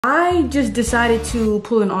I just decided to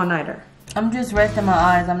pull an all-nighter. I'm just resting my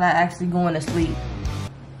eyes. I'm not actually going to sleep.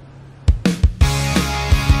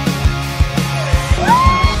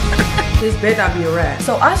 This better not be a wrap.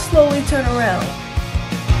 So I slowly turn around.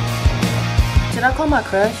 Should I call my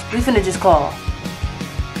crush? We finna just call.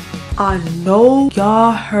 I know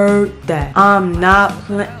y'all heard that. I'm not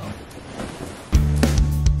playing.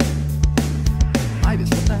 Ibis,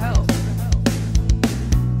 what the hell?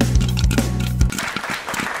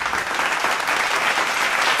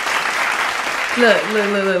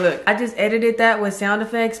 Look. I just edited that with sound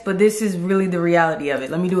effects, but this is really the reality of it.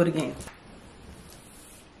 Let me do it again.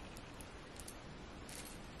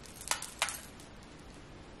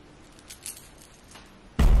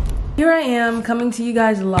 Here I am coming to you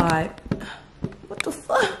guys live. What the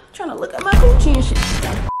fuck? I'm trying to look at my Gucci and shit.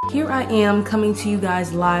 Here I am coming to you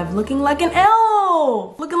guys live looking like an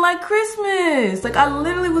elf. Looking like Christmas. Like I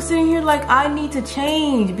literally was sitting here like I need to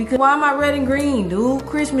change because why am I red and green, dude?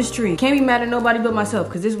 Christmas tree. Can't be mad at nobody but myself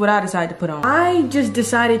because this is what I decided to put on. I just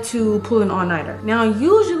decided to pull an all-nighter. Now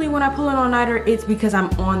usually when I pull an all-nighter it's because I'm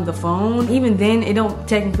on the phone. Even then it don't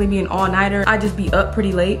technically be an all-nighter. I just be up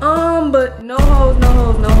pretty late. But no hoes.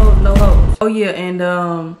 Oh yeah, and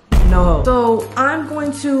no hoes. So I'm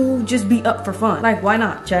going to just be up for fun. Like why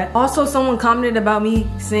not, chat? Also someone commented about me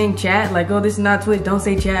saying chat, like, oh, this is not Twitch, don't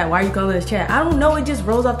say chat, why are you calling this chat? I don't know, it just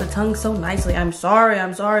rolls off the tongue so nicely. I'm sorry.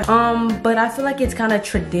 But I feel like it's kind of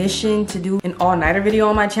tradition to do an all-nighter video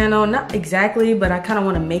on my channel. Not exactly, but I kind of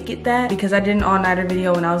want to make it that because I did an all-nighter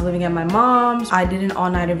video when I was living at my mom's. I did an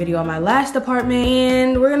all-nighter video on my last apartment,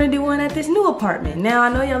 and we're gonna do one at this new apartment. Now I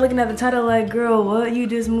know y'all looking at the title like, girl, what? You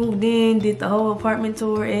just moved in, did the whole apartment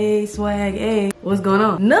tour, swag, what's going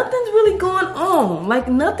on? Nothing's really going on. Like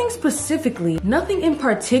nothing specifically, nothing in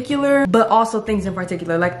particular, but also things in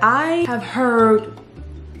particular. Like I have heard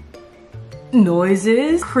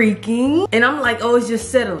noises, creaking, and I'm like, oh, it's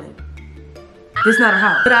just settling. It's not a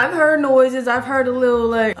house. But I've heard noises, I've heard a little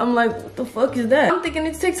like, I'm like, what the fuck is that? I'm thinking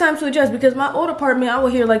it takes time to adjust because my old apartment, I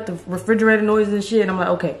would hear like the refrigerator noises and shit. And I'm like,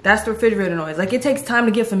 okay, that's the refrigerator noise. Like it takes time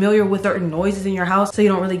to get familiar with certain noises in your house so you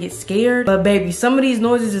don't really get scared. But baby, some of these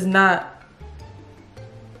noises is not,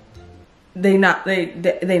 they not.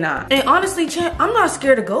 And honestly, chat, I'm not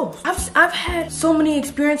scared of ghosts. I've had so many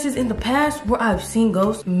experiences in the past where I've seen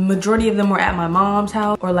ghosts. Majority of them were at my mom's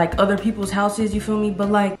house or like other people's houses, you feel me?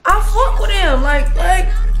 But like, I fuck with them, like,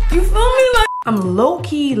 you feel me? Like, I'm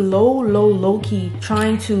low-key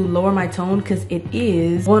trying to lower my tone because it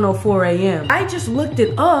is 1:04 a.m. I just looked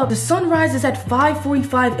it up. The sun rises at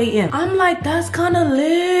 5:45 a.m. I'm like, that's kind of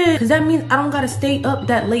lit. Because that means I don't got to stay up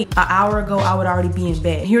that late. An hour ago, I would already be in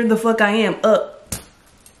bed. Here the fuck I am, up.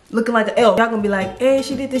 Looking like an elf. Y'all gonna be like, hey,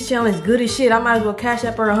 she did this challenge good as shit. I might as well cash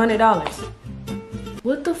up her $100.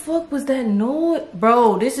 What the fuck was that noise?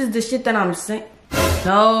 Bro, this is the shit that I'm saying.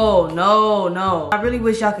 No. I really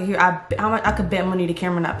wish y'all could hear. I could bet money the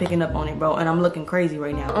camera not picking up on it, bro. And I'm looking crazy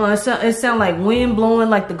right now. It sound like wind blowing,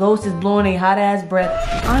 like the ghost is blowing a hot ass breath.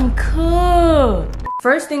 I'm cooked.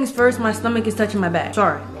 First things first, my stomach is touching my back.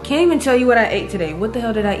 Sorry. Can't even tell you what I ate today. What the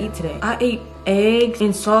hell did I eat today? I ate eggs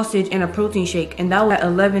and sausage and a protein shake, and that was at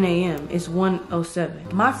 11 a.m. It's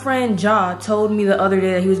 1:07. My friend Ja told me the other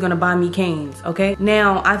day that he was gonna buy me canes, okay?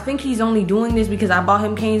 Now, I think he's only doing this because I bought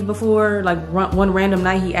him canes before. Like one random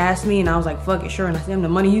night he asked me and I was like, fuck it, sure. And I sent him the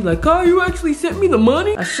money. He's like, Kai, you actually sent me the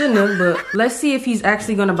money? I shouldn't have, but let's see if he's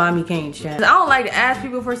actually gonna buy me canes, chat. I don't like to ask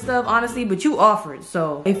people for stuff, honestly, but you offered.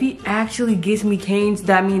 So if he actually gets me canes,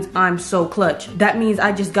 that means I'm so clutch. That means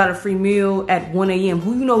I just got a free meal at 1 a.m.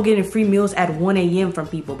 Who you know getting free meals at 1 a.m. from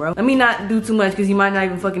people, bro? Let me not do too much because he might not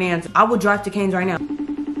even fucking answer. I would drive to Cane's right now.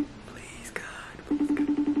 Please, God.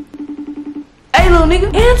 Hey, little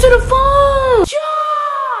nigga, answer the phone.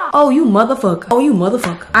 Oh, you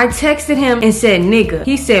motherfucker. I texted him and said, nigga.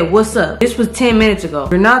 He said, what's up? This was 10 minutes ago.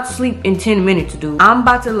 You're not asleep in 10 minutes, dude. I'm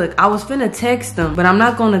about to look. I was finna text him, but I'm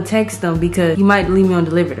not gonna text him because he might leave me on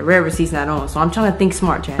delivery. The red receipt's not on. So I'm trying to think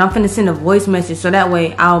smart, chat. I'm finna send a voice message so that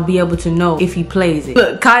way I'll be able to know if he plays it.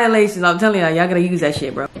 Look, Kyahnextdoor, I'm telling y'all gotta use that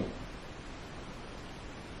shit, bro.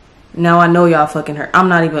 Now I know y'all fucking hurt. I'm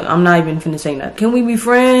not even finna say nothing. Can we be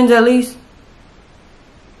friends at least?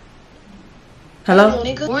 Hello?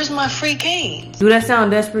 Hey, nigga, where's my free canes? Do that sound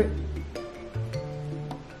desperate?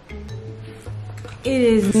 It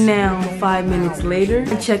is now 5 minutes later.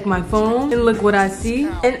 I check my phone and look what I see.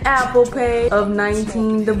 An Apple Pay of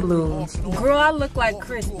 19 doubloons. Girl, I look like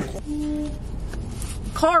Christmas.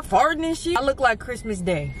 Car farting and shit. I look like Christmas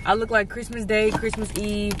Day. I look like Christmas Day, Christmas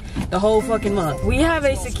Eve, the whole fucking month. We have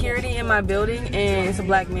a security in my building and it's a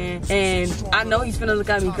black man. And I know he's finna look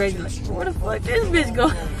at me crazy like, where the fuck this bitch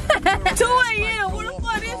going? 2 a.m. Where the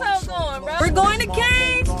fuck this hoe going, bro? We're going to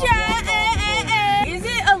Cane's, chat. Is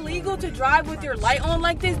it illegal to drive with your light on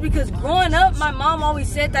like this? Because growing up, my mom always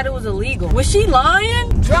said that it was illegal. Was she lying?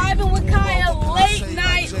 Driving with Kaya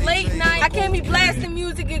late night. I can't be blasting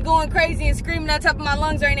music and going crazy and screaming at the top of my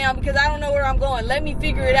lungs right now because I don't know where I'm going. Let me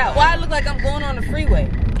figure it out. Why I look like I'm going on the freeway?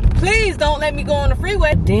 Please don't let me go on the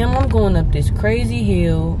freeway. Damn, I'm going up this crazy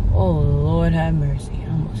hill. Oh, Lord have mercy.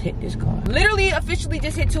 I almost hit this car. Literally, officially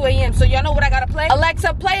just hit 2 a.m. So y'all know what I gotta play?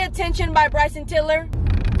 Alexa, play Attention by Bryson Tiller.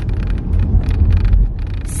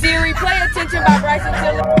 Siri, play Attention by Bryson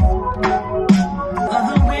Tiller.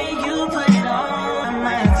 The way you put it on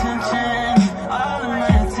my attention, all of my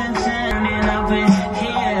attention, and I've been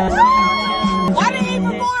here. Why didn't he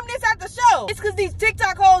perform this at the show? It's because these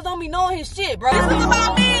TikTok hoes don't be knowing his shit, bro. This was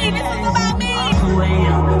about me. This was about me. 2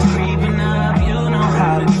 a.m. creeping up, you know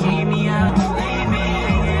how to keep me up,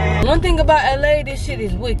 baby. One thing about LA, this shit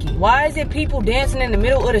is wicked. Why is it people dancing in the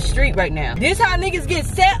middle of the street right now? This how niggas get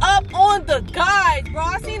set up on the guys, bro.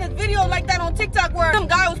 I seen a video like that on TikTok where some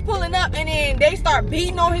guy was pulling up and then they start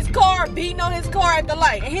beating on his car at the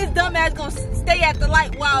light. And his dumb ass gonna stay at the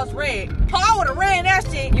light while it's red. Oh, I would've ran that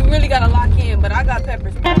shit. You really gotta lock in, but I got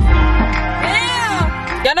pepper spray.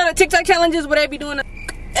 Damn! Y'all know the TikTok challenges where they be doing the,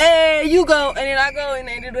 hey, you go, and then I go, and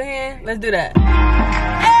they do the hand. Let's do that. Hey,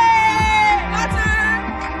 my turn.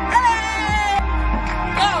 Hey,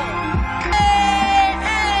 go. Hey,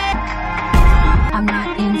 hey. I'm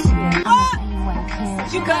not into it.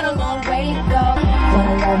 You got a long way to go.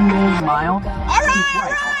 Wanna love me? Smile. All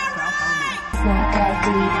right. It's not that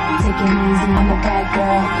deep. Take it easy. I'm a bad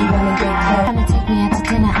girl. You wanna get close? Trying to take me out to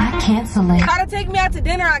dinner? I cancel it. Gotta take me out to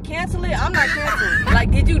dinner, I cancel it. I'm not canceling.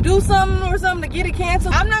 Like, did you do something or something to get it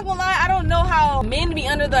canceled? I'm not gonna lie, I don't know how men be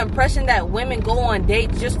under the impression that women go on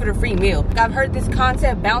dates just for the free meal. I've heard this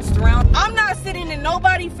concept bounced around. I'm not sitting in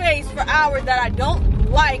nobody's face for hours that I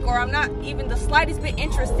don't like or I'm not even the slightest bit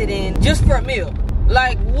interested in just for a meal.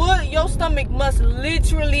 Like, what? Your stomach must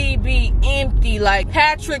literally be empty, like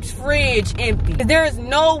Patrick's fridge empty. There is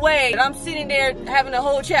no way that I'm sitting there having a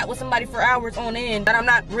whole chat with somebody for hours on end that I'm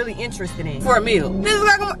not really interested in for a meal. This is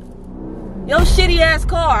like your shitty ass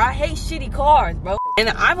car. I hate shitty cars, bro. And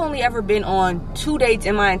I've only ever been on 2 dates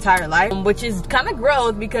in my entire life, which is kind of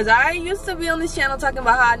gross because I used to be on this channel talking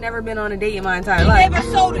about how I'd never been on a date in my entire life. Never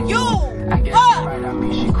so do you. I guess you're right, I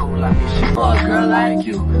mean she cool, I mean she for a girl like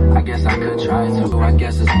you. I guess I could try to, I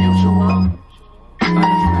guess it's mutual.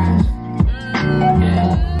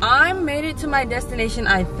 Yeah. I made it to my destination,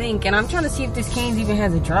 I think, and I'm trying to see if this Cane's even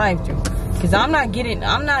has a drive-thru. Cause I'm not getting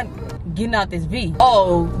out this V.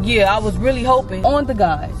 Oh, yeah, I was really hoping on the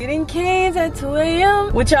guys. Getting Cane's at 2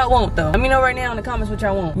 a.m. What y'all want though? Let me know right now in the comments what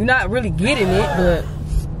y'all want. You're not really getting it, but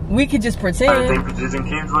we could just pretend. Thank you for choosing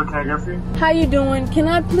Cane's. What can I get for you? How you doing? Can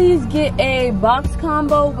I please get a box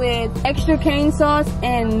combo with extra cane sauce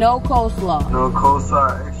and no coleslaw? No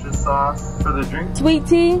coleslaw, extra sauce for the drink. Sweet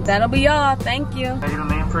tea? That'll be all. Thank you. Can I get a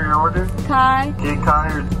name for your order? Kai. Okay,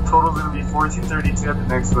 Kai, your total's gonna be $14.32 at the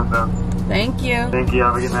next window. Thank you. Thank you.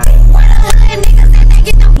 Have a good night.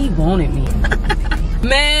 He wanted me.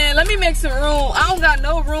 Man, let me make some room. I don't got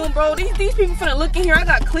no room, bro. These people finna look in here. I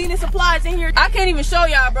got cleaning supplies in here. I can't even show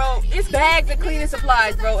y'all, bro. It's bags of cleaning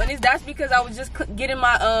supplies, bro. And that's because I was just getting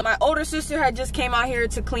my, my older sister had just came out here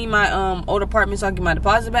to clean my old apartment so I can get my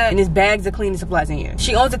deposit back. And there's bags of cleaning supplies in here.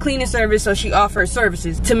 She owns a cleaning service, so she offers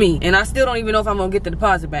services to me. And I still don't even know if I'm gonna get the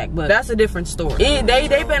deposit back, but that's a different story. They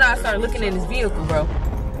better not start looking at this vehicle, bro.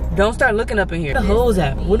 Don't start looking up in here. Where the hoes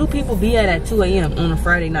at? Where do people be at 2 a.m. on a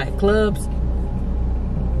Friday night? Clubs?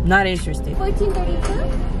 Not interested.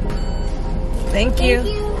 1432. Thank you.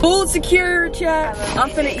 Food secure, chat. I'm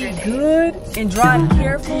finna eat good and drive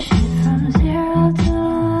careful.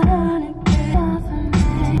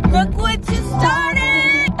 Look what you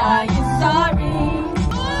started. Are you sorry?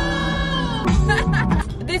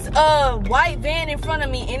 This white van in front of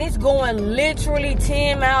me and it's going literally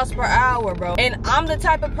 10 miles per hour, bro. And I'm the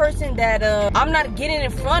type of person that I'm not getting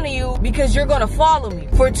in front of you because you're gonna follow me.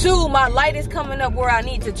 For two, my light is coming up where I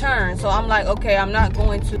need to turn. So I'm like, okay, I'm not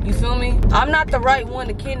going to, you feel me? I'm not the right one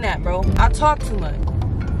to kidnap, bro. I talk too much.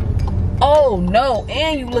 Oh no,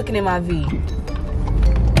 and you looking in my V.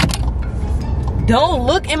 Don't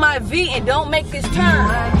look in my V and don't make this turn.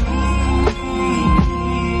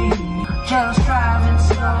 Just driving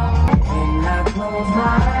slow and I close my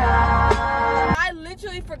eyes. I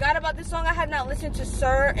literally forgot about this song. I had not listened to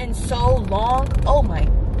Sir in so long. Oh my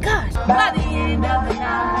gosh. By the end of the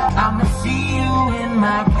night, I'ma see you in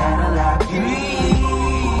my Cadillac dream.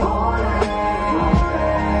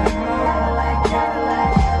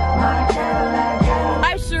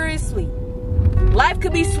 Life sure is sweet. Life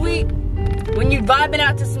could be sweet when you're vibing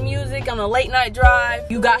out to some music on a late night drive.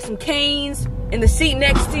 You got some canes in the seat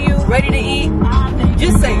next to you, ready to eat.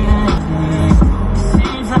 Just say it.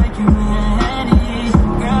 Seems like you're ready.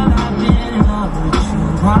 Girl, I've been in love with you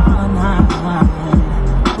all night.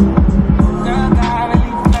 Girl, God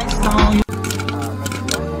really flexed on you.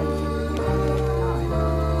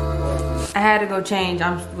 I had to go change.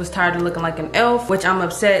 I was tired of looking like an elf, which I'm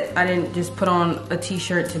upset I didn't just put on a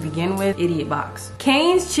t-shirt to begin with. Idiot box.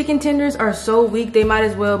 Cane's chicken tenders are so weak, they might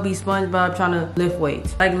as well be SpongeBob trying to lift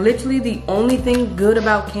weights. Like literally the only thing good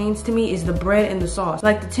about Cane's to me is the bread and the sauce.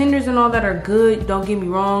 Like the tenders and all that are good, don't get me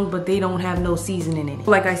wrong, but they don't have no seasoning in it.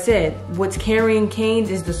 Like I said, what's carrying Cane's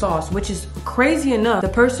is the sauce, which is crazy enough. The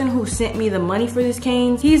person who sent me the money for this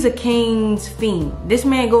Cane's, he's a Cane's fiend. This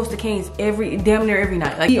man goes to Cane's damn near every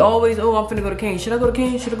night. Like he always, oh, I'm finna go to Cane's. Should I go to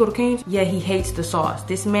Cane's? Should I go to Cane's? Yeah, he hates the sauce.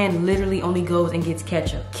 This man literally only goes and gets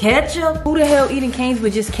ketchup. Ketchup? Who the hell eating Cane's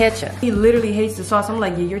with just ketchup? He literally hates the sauce. I'm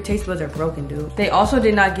like, yeah, your taste buds are broken, dude. They also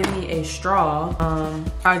did not give me a straw.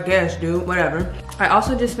 I guess, dude, whatever. I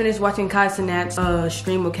also just finished watching Kai Cenat's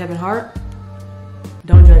stream with Kevin Hart.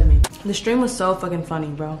 Don't judge me. The stream was so fucking funny,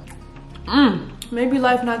 bro. Maybe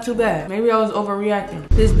life not too bad. Maybe I was overreacting.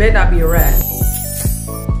 This better not be a rat.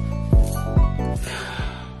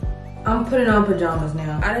 I'm putting on pajamas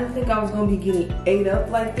now. I didn't think I was gonna be getting ate up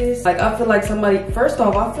like this. Like I feel like somebody, first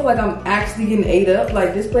off, I feel like I'm actually getting ate up.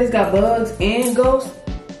 Like this place got bugs and ghosts.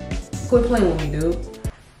 Quit playing with me, dude.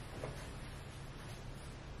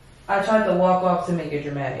 I tried to walk off to make it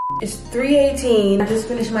dramatic. It's 3:18. I just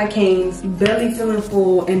finished my Cane's, barely feeling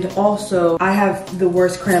full, and also I have the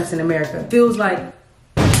worst cramps in America. Feels like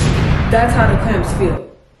that's how the cramps feel.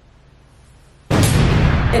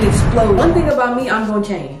 And explode. One thing about me, I'm gonna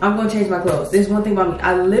change. I'm gonna change my clothes. There's one thing about me.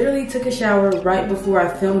 I literally took a shower right before I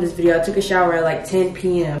filmed this video. I took a shower at like 10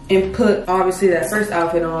 p.m. and put obviously that first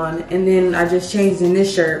outfit on. And then I just changed in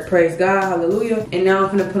this shirt. Praise God, hallelujah. And now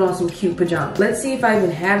I'm gonna put on some cute pajamas. Let's see if I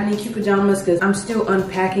even have any cute pajamas because I'm still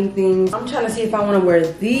unpacking things. I'm trying to see if I wanna wear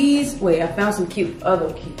these. Wait, I found some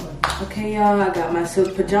other cute ones. Okay, y'all, I got my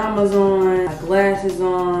silk pajamas on, my glasses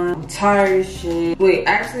on. I'm tired as shit. Wait,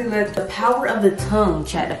 actually, the power of the tongue,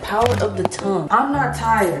 chat. The power of the tongue. I'm not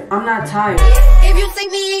tired. I'm not tired. If you see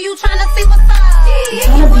me and you trying to see what's up. I'm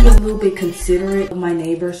trying to be a little bit considerate of my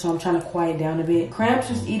neighbor, so I'm trying to quiet down a bit.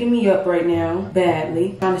 Cramps is eating me up right now,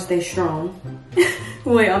 badly. Trying to stay strong.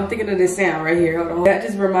 Wait, I'm thinking of this sound right here. Hold on. That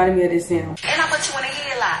just reminded me of this sound. And I put you in a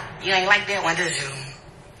headlock. You ain't like that one, did you?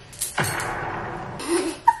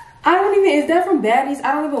 I don't even, is that from Baddies?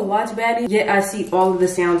 I don't even watch Baddies, yet I see all of the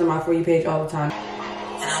sounds on my For You page all the time.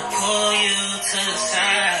 And I'll pull you to the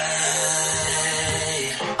side.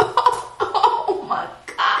 Oh my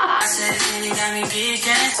God. I said it really got me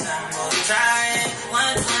geeking. I'm gonna try it.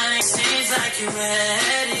 120 seems like you're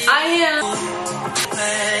ready. I am.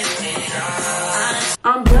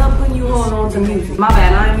 I'm done putting you on to music. My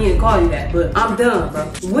bad, I didn't mean to call you that, but I'm done, bro.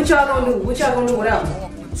 What y'all gonna do? What y'all gonna do without me?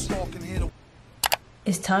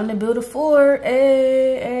 It's time to build a fort,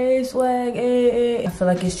 ayy, swag, ayy. I feel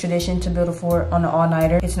like it's tradition to build a fort on an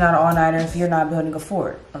all-nighter. It's not an all-nighter if you're not building a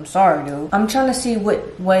fort. I'm sorry, dude. I'm trying to see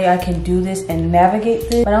what way I can do this and navigate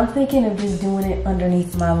this, but I'm thinking of just doing it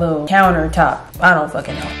underneath my little countertop. I don't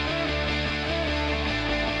fucking know.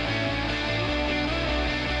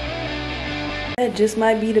 That just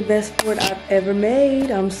might be the best fort I've ever made.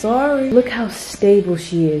 I'm sorry. Look how stable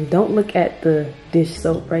she is. Don't look at the dish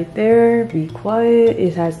soap right there. Be quiet.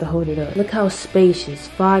 It has to hold it up. Look how spacious.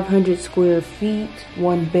 500 square feet.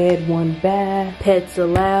 1 bed, 1 bath. Pets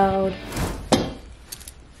allowed.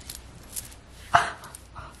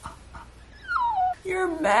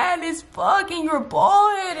 You're mad as fuck and you're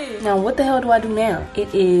bald-headed. Now, what the hell do I do now?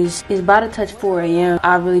 It's about to touch 4 a.m.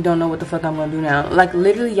 I really don't know what the fuck I'm gonna do now. Like,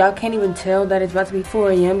 literally, y'all can't even tell that it's about to be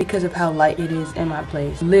 4 a.m. because of how light it is in my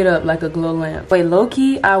place. Lit up like a glow lamp. Wait,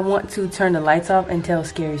 low-key, I want to turn the lights off and tell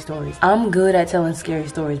scary stories. I'm good at telling scary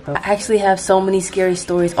stories, bro. I actually have so many scary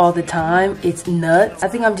stories all the time. It's nuts. I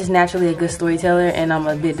think I'm just naturally a good storyteller and I'm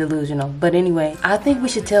a bit delusional. But anyway, I think we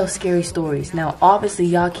should tell scary stories. Now, obviously,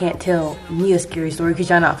 y'all can't tell me a scary story because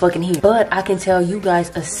y'all not fucking here, but I can tell you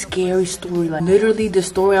guys a scary story. Like literally the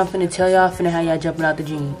story I'm finna tell y'all finna have y'all jumping out the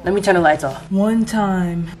genie. Let me turn the lights off. One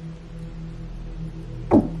time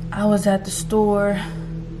I was at the store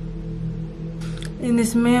and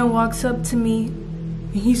this man walks up to me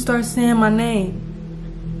and he starts saying my name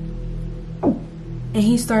and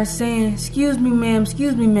he starts saying, excuse me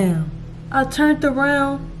ma'am. I turned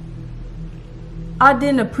around. I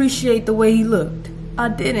didn't appreciate the way he looked. I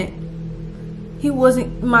didn't. He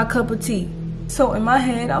wasn't my cup of tea. So in my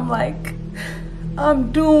head, I'm like,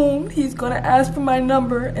 I'm doomed. He's gonna ask for my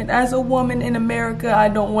number, and as a woman in America, I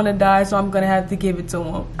don't want to die, so I'm gonna have to give it to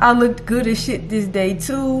him. I looked good as shit this day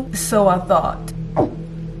too, so I thought,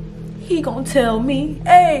 he gonna tell me,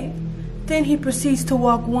 hey. Then he proceeds to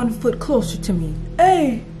walk 1 foot closer to me.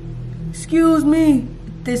 Hey, excuse me.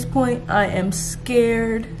 At this point, I am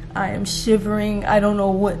scared. I am shivering. I don't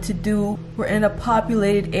know what to do. We're in a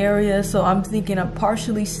populated area, so I'm thinking I'm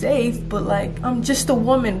partially safe, but like, I'm just a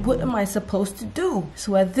woman. What am I supposed to do?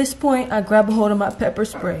 So at this point, I grab a hold of my pepper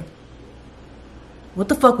spray. What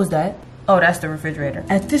the fuck was that? Oh, that's the refrigerator.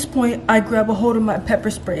 At this point, I grab a hold of my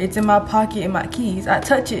pepper spray. It's in my pocket and my keys. I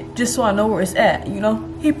touch it just so I know where it's at, you know?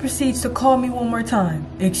 He proceeds to call me one more time.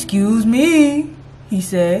 Excuse me, he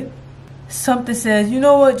said. Something says, you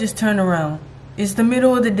know what, just turn around. It's the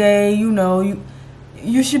middle of the day, you know,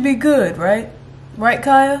 you should be good, right? Right,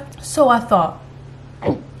 Kaya? So I thought.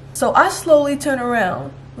 So I slowly turn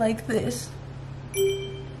around like this.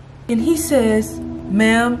 And he says,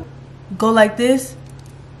 ma'am, go like this.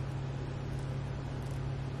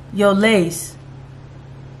 Yo, lace.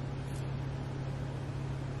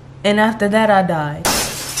 And after that, I died.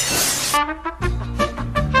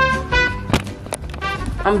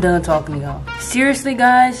 I'm done talking to y'all. Seriously,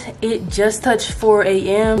 guys, it just touched 4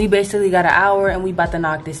 a.m. We basically got an hour and we about to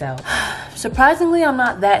knock this out. Surprisingly, I'm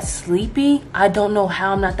not that sleepy. I don't know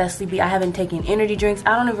how I'm not that sleepy. I haven't taken energy drinks.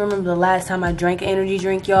 I don't even remember the last time I drank an energy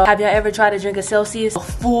drink, y'all. Have y'all ever tried to drink a Celsius? A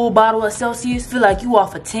full bottle of Celsius? Feel like you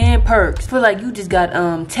off of 10 perks. Feel like you just got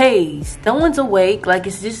tased. No one's awake. Like,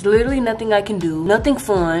 it's just literally nothing I can do. Nothing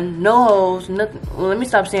fun. No hoes. Nothing. Well, let me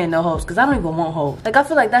stop saying no hoes, because I don't even want hoes. Like, I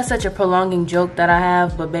feel like that's such a prolonging joke that I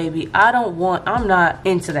have, but baby, I'm not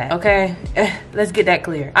into that, okay? Let's get that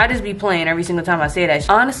clear. I just be playing every single time I say that shit.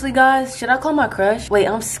 Honestly, guys, should I call my crush? Wait,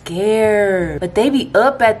 I'm scared. But they be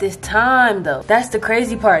up at this time, though. That's the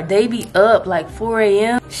crazy part. They be up like 4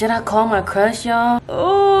 a.m. Should I call my crush, y'all?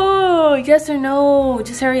 Oh, yes or no?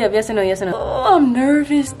 Just hurry up. Yes or no? Yes or no? Oh, I'm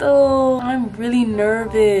nervous, though. I'm really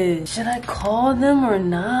nervous. Should I call them or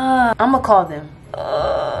not? I'm gonna call them.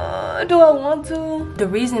 Do I want to? The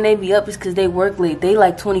reason they be up is because they work late. They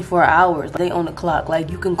like 24 hours. They on the clock. Like,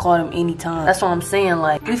 you can call them anytime. That's what I'm saying.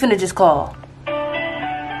 Like, we finna just call.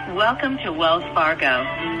 Welcome to Wells Fargo.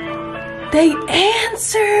 They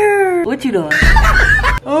answer. What you doing?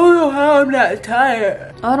 I don't know how I'm not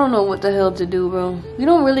tired. I don't know what the hell to do, bro. We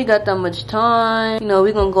don't really got that much time. You know,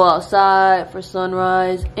 we gonna go outside for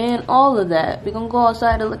sunrise and all of that. We gonna go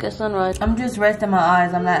outside to look at sunrise. I'm just resting my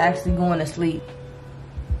eyes. I'm not actually going to sleep.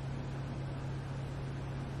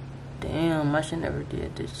 Damn, I should never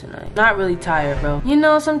did this tonight. Not really tired, bro. You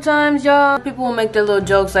know, sometimes, y'all, people will make their little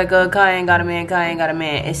jokes like, Kai ain't got a man, Kai ain't got a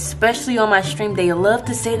man. Especially on my stream, they love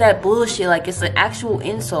to say that bullshit like it's an actual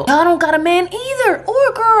insult. Y'all don't got a man either, or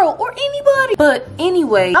a girl, or anybody. But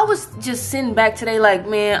anyway, I was just sitting back today like,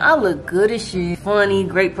 man, I look good as shit. Funny,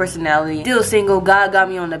 great personality. Still single, God got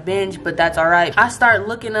me on the bench, but that's alright. I start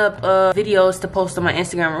looking up videos to post on my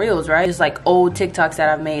Instagram Reels, right? Just like old TikToks that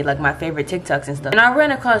I've made, like my favorite TikToks and stuff. And I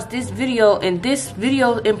ran across this video, and this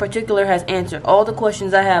video in particular has answered all the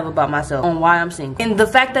questions I have about myself on why I'm single. And the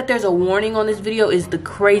fact that there's a warning on this video is the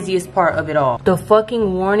craziest part of it all. The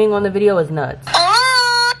fucking warning on the video is nuts.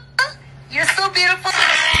 Oh, you're so beautiful.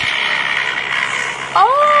 Oh!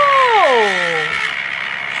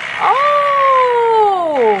 Oh!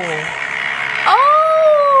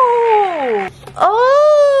 Oh!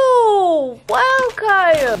 Oh! Wow,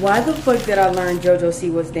 Kaya! Why the fuck did I learn JoJo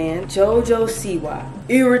Siwa's dance? JoJo Siwa.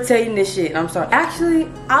 Irritating this shit. I'm sorry. Actually,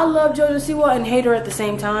 I love JoJo Siwa and hate her at the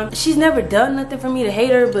same time. She's never done nothing for me to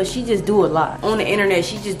hate her, but she just do a lot. On the internet,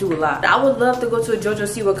 she just do a lot. I would love to go to a JoJo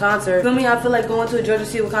Siwa concert. Feel me? I feel like going to a JoJo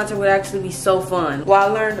Siwa concert would actually be so fun. Well,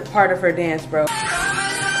 I learned part of her dance, bro.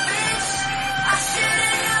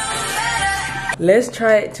 Let's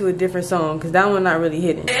try it to a different song, because that one not really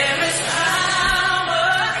hitting.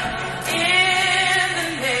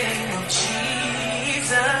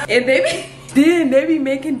 And they be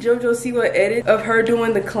making JoJo Siwa edit of her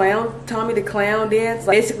doing the clown, Tommy the Clown dance.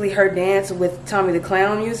 Like basically her dance with Tommy the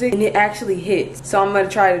Clown music. And it actually hits. So I'm gonna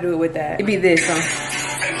try to do it with that. It'd be this song.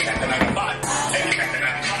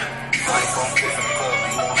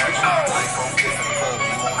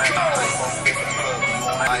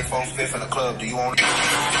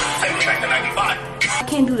 I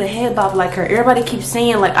can't do the head bob like her. Everybody keeps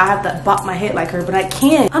saying like I have to bop my head like her, but I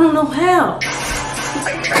can't. I don't know how.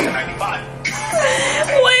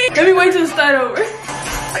 Wait, let me wait till it start over.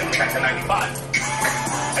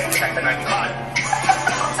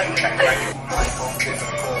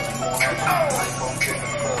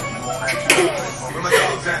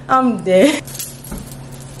 I'm dead.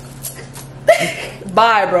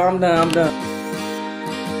 Bye, bro. I'm done. I'm done.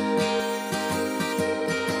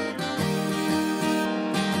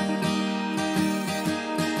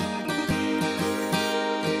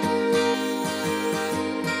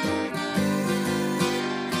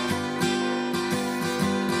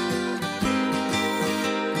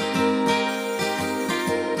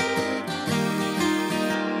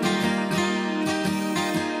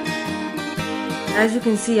 As you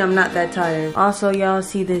can see, I'm not that tired. Also, y'all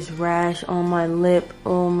see this rash on my lip.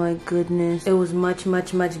 Oh my goodness. It was much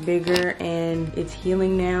bigger and it's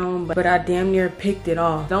healing now, but I damn near picked it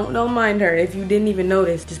off. Don't mind her. If you didn't even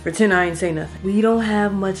notice, just pretend I ain't say nothing. We don't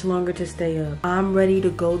have much longer to stay up. I'm ready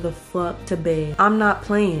to go the fuck to bed. I'm not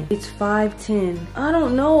playing. It's 5:10. I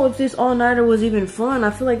don't know if this all-nighter was even fun.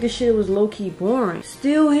 I feel like this shit was low-key boring.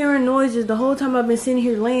 Still hearing noises. The whole time I've been sitting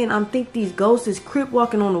here laying, I'm think these ghosts is crip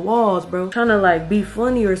walking on the walls, bro. Trying to like be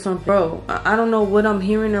funny or something. Bro, I don't know what I'm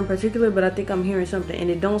hearing in particular, but I think I'm hearing something, and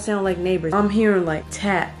it don't sound like neighbors. I'm hearing like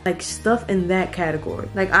tap, like stuff in that category.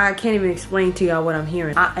 Like I can't even explain to y'all what I'm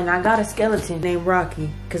hearing. And I got a skeleton named Rocky,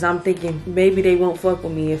 because I'm thinking maybe they won't fuck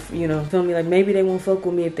with me if, you know, feel me? Like maybe they won't fuck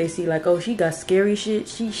with me if they see like, oh, she got scary shit.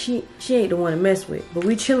 She ain't the one to mess with. But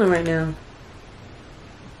we chilling right now.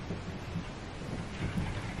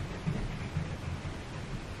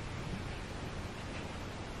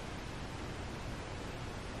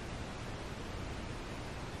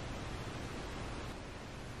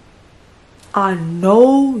 I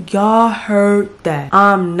know y'all heard that.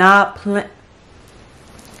 I'm not playing.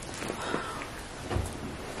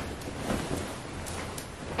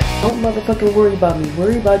 Don't motherfucking worry about me.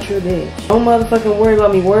 Worry about your bitch. Don't motherfucking worry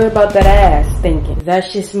about me. Worry about that ass stinking. That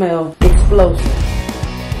shit smell explosive.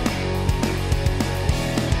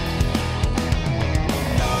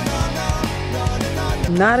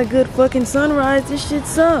 Not a good fucking sunrise. This shit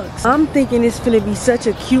sucks. I'm thinking it's finna be such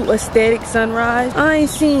a cute aesthetic sunrise. I ain't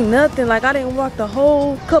seen nothing. Like I didn't walk the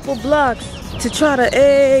whole couple blocks to try to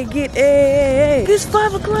get. It's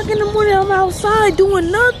 5 o'clock in the morning. I'm outside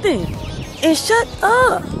doing nothing. And shut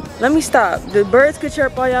up. Let me stop. The birds could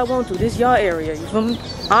chirp all y'all want to. This y'all area. You feel me?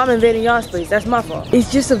 I'm invading y'all space. That's my fault.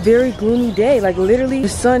 It's just a very gloomy day. Like literally the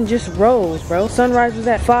sun just rose, bro. Sunrise was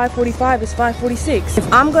at 5:45. It's 5:46.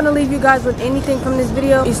 If I'm gonna leave you guys with anything from this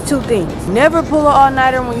video, it's 2 things. Never pull an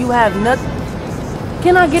all-nighter when you have nothing.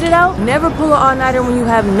 Can I get it out? Never pull an all-nighter when you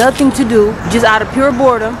have nothing to do, just out of pure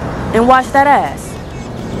boredom, and watch that ass.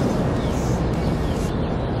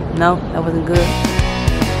 No, that wasn't good.